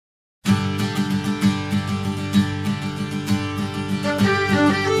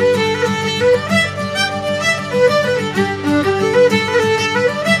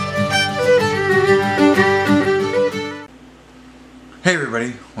Hey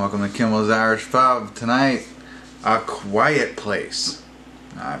everybody, welcome to Kimmel's Irish Pub. Tonight, A Quiet Place.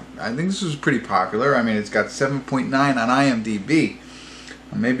 I think this was pretty popular. I mean, it's got 7.9 on IMDb.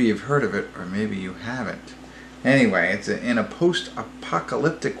 Maybe you've heard of it, or maybe you haven't. Anyway, in a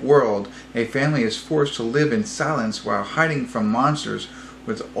post-apocalyptic world, a family is forced to live in silence while hiding from monsters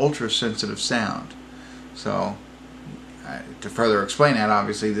with ultra-sensitive sound. So, to further explain that,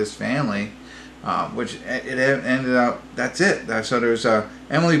 obviously this family, which it ended up, that's it. So there's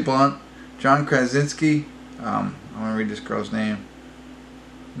Emily Blunt, John Krasinski, I want to read this girl's name,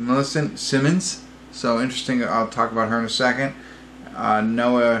 Millicent, Simmonds. So interesting, I'll talk about her in a second.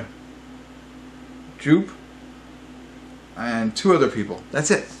 Noah Jupe, and two other people. That's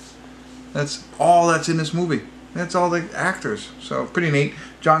it. That's all that's in this movie. That's all the actors. So pretty neat.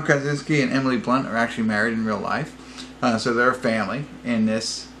 John Krasinski and Emily Blunt are actually married in real life. So they're a family in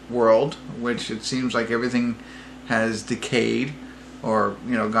this world, which it seems like everything has decayed or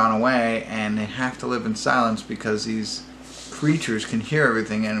gone away, and they have to live in silence because these creatures can hear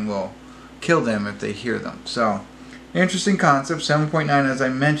everything and will kill them if they hear them. So interesting concept. 7.9, as I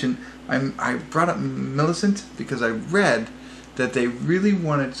mentioned. I brought up Millicent because I read that they really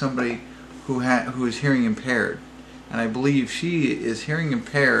wanted somebody who is hearing impaired, and I believe she is hearing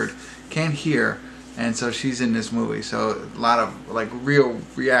impaired, can't hear, and so she's in this movie. So a lot of like real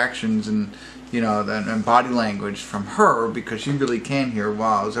reactions and and body language from her, because she really can hear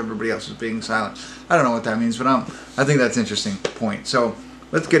while everybody else is being silent. I don't know what that means, but I think that's an interesting point. So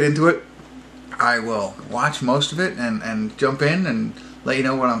let's get into it. I will watch most of it and jump in and let you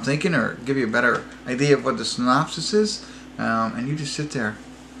know what I'm thinking, or give you a better idea of what the synopsis is, and you just sit there,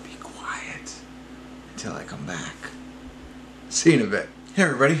 be quiet until I come back. See you in a bit. Hey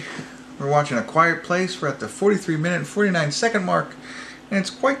everybody, we're watching A Quiet Place. We're at the 43-minute and 49-second mark, and it's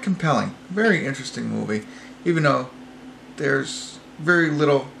quite compelling. Very interesting movie, even though there's very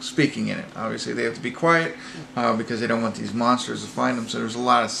little speaking in it. Obviously they have to be quiet because they don't want these monsters to find them, so there's a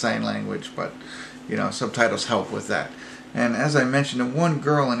lot of sign language, but subtitles help with that. And as I mentioned, the one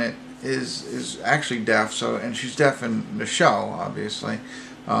girl in it is actually deaf, and she's deaf in the show, obviously.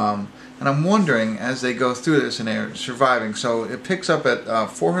 And I'm wondering, as they go through this and they're surviving, so it picks up at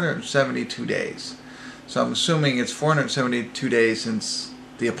 472 days. So I'm assuming it's 472 days since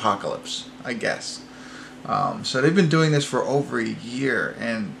the apocalypse, I guess. So they've been doing this for over a year,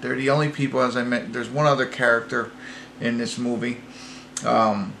 and they're the only people, as I mentioned. There's one other character in this movie,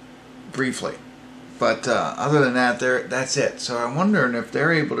 briefly. But other than that, that's it. So I'm wondering if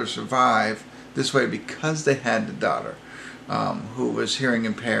they're able to survive this way because they had the daughter who was hearing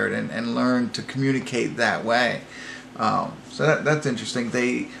impaired and learned to communicate that way. So that's interesting.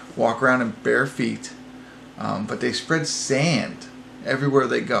 They walk around in bare feet, but they spread sand everywhere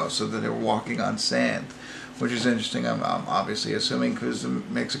they go, so that they're walking on sand, which is interesting. I'm obviously assuming because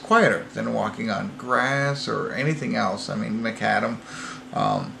it makes it quieter than walking on grass or anything else. I mean, macadam.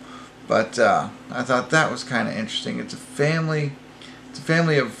 But I thought that was kind of interesting. It's a family. It's a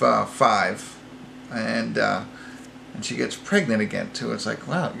family of 5, and she gets pregnant again too. It's like,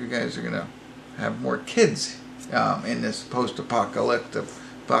 wow, you guys are gonna have more kids in this post-apocalyptic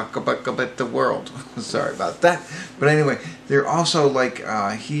world. Sorry about that. But anyway, they're also like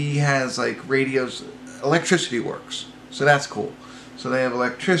he has like radios. Electricity works, so that's cool. So they have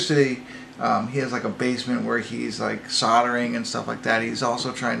electricity. He has like a basement where he's like soldering and stuff like that. He's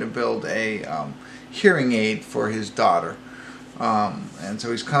also trying to build a hearing aid for his daughter. And so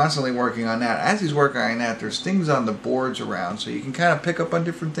he's constantly working on that. As he's working on that, there's things on the boards around, so you can kind of pick up on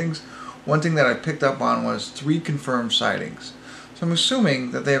different things. One thing that I picked up on was 3 confirmed sightings. So I'm assuming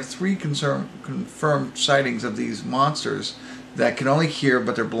that they have 3 confirmed sightings of these monsters that can only hear,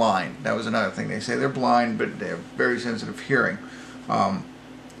 but they're blind. That was another thing. They say they're blind, but they have very sensitive hearing.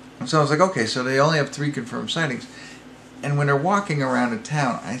 So I was like, okay, so they only have 3 confirmed sightings. And when they're walking around in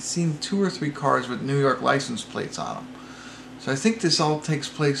town, I've seen 2 or 3 cars with New York license plates on them. So I think this all takes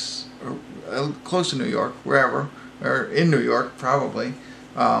place close to New York, wherever, or in New York, probably.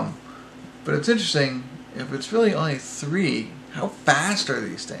 But it's interesting, if it's really only 3, how fast are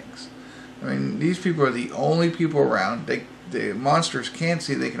these things? I mean, these people are the only people around. The monsters can't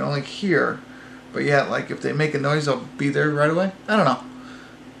see, they can only hear. But yet, like, if they make a noise, they'll be there right away? I don't know.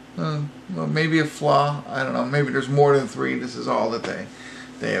 Well, maybe a flaw. I don't know. Maybe there's more than 3. This is all that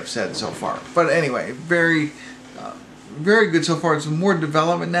they have said so far. But anyway, very good so far. It's more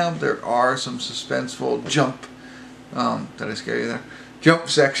development now. There are some suspenseful jump. Did I scare you there? Jump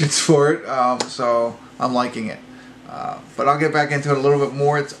sections for it. So I'm liking it. But I'll get back into it a little bit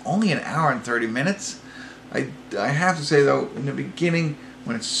more. It's only an hour and 30 minutes. I have to say though, in the beginning,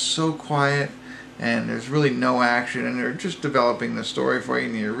 when it's so quiet and there's really no action, and they're just developing the story for you,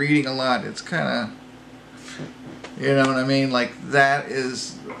 and you're reading a lot. It's kind of, you know what I mean? Like, that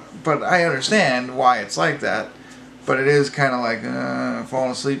is, but I understand why it's like that, but it is kind of like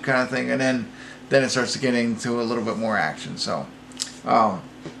falling asleep kind of thing, and then it starts to get into a little bit more action. So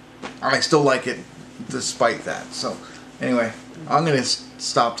I still like it despite that. So anyway, I'm going to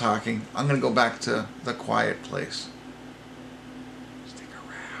stop talking. I'm going to go back to The Quiet Place. Stick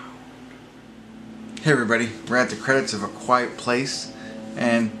around. Hey everybody, we're at the credits of A Quiet Place,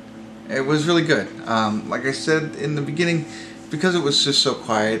 and it was really good. Like I said in the beginning, because it was just so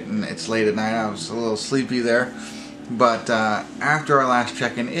quiet and it's late at night, I was a little sleepy there. But after our last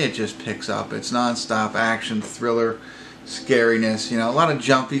check-in, it just picks up. It's non-stop action, thriller, scariness. You know, a lot of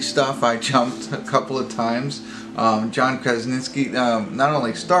jumpy stuff. I jumped a couple of times. John Krasinski not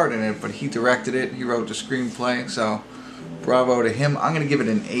only starred in it, but he directed it. He wrote the screenplay, so bravo to him. I'm going to give it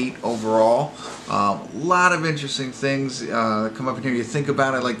an 8 overall. A lot of interesting things come up in here. You think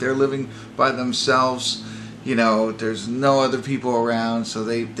about it, like they're living by themselves. You know, there's no other people around, so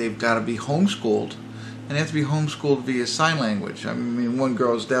they've got to be homeschooled. And they have to be homeschooled via sign language. I mean, one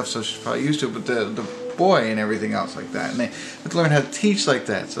girl's deaf, so she's probably used to it, but the boy and everything else like that. And they have to learn how to teach like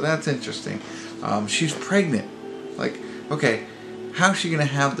that, so that's interesting. She's pregnant. Like, okay, how's she going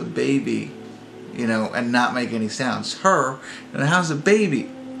to have the baby, you know, and not make any sounds? Her, and how's the baby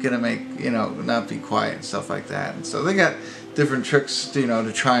going to make, you know, not be quiet and stuff like that? And so they got different tricks, you know,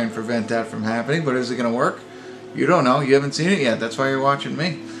 to try and prevent that from happening, but is it going to work? You don't know. You haven't seen it yet. That's why you're watching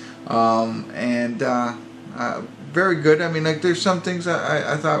me. Very good. I mean, like, there's some things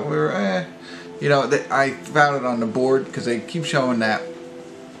I thought were, you know, that I found it on the board because they keep showing that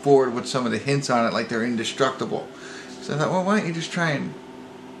board with some of the hints on it, like they're indestructible. So I thought, well, why don't you just try and,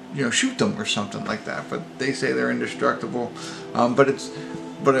 you know, shoot them or something like that? But they say they're indestructible. But it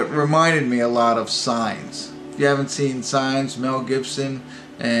reminded me a lot of Signs. If you haven't seen Signs, Mel Gibson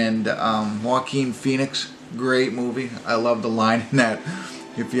and Joaquin Phoenix, great movie. I love the line in that.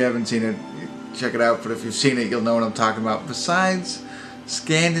 If you haven't seen it, check it out. But if you've seen it, you'll know what I'm talking about. Besides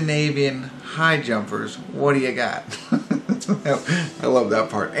Scandinavian high jumpers, what do you got? I love that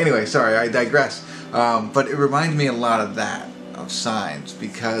part. Anyway, sorry, I digress. But it reminded me a lot of that, of Signs,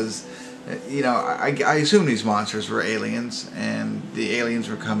 because, you know, I assume these monsters were aliens, and the aliens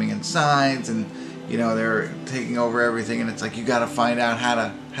were coming in signs, and, you know, they're taking over everything, and it's like you got to find out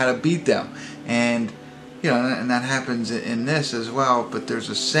how to beat them. And, you know, and that happens in this as well, but there's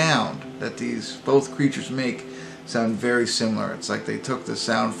a sound that these both creatures make sound very similar. It's like they took the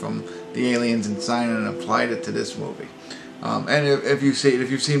sound from the aliens in Sign and applied it to this movie. And if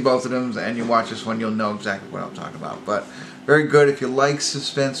you've seen both of them and you watch this one, you'll know exactly what I'm talking about. But very good if you like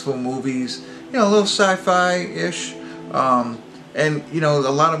suspenseful movies, you know, a little sci-fi-ish. And, you know,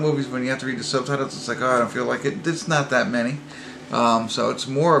 a lot of movies, when you have to read the subtitles, it's like, oh, I don't feel like it. It's not that many. So it's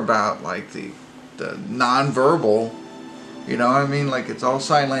more about, like, the non-verbal, you know what I mean? Like, it's all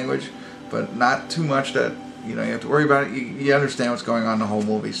sign language, but not too much that, you know, you have to worry about it. You understand what's going on in the whole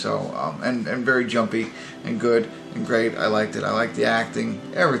movie. So, and very jumpy and good and great. I liked it. I liked the acting,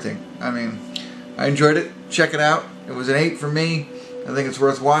 everything. I mean, I enjoyed it. Check it out. It was an 8 for me. I think it's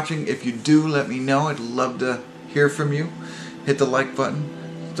worth watching. If you do, let me know. I'd love to hear from you. Hit the like button.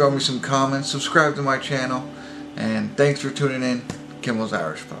 Throw me some comments. Subscribe to my channel. And thanks for tuning in. Kimmel's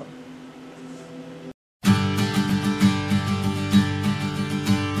Irish Pub.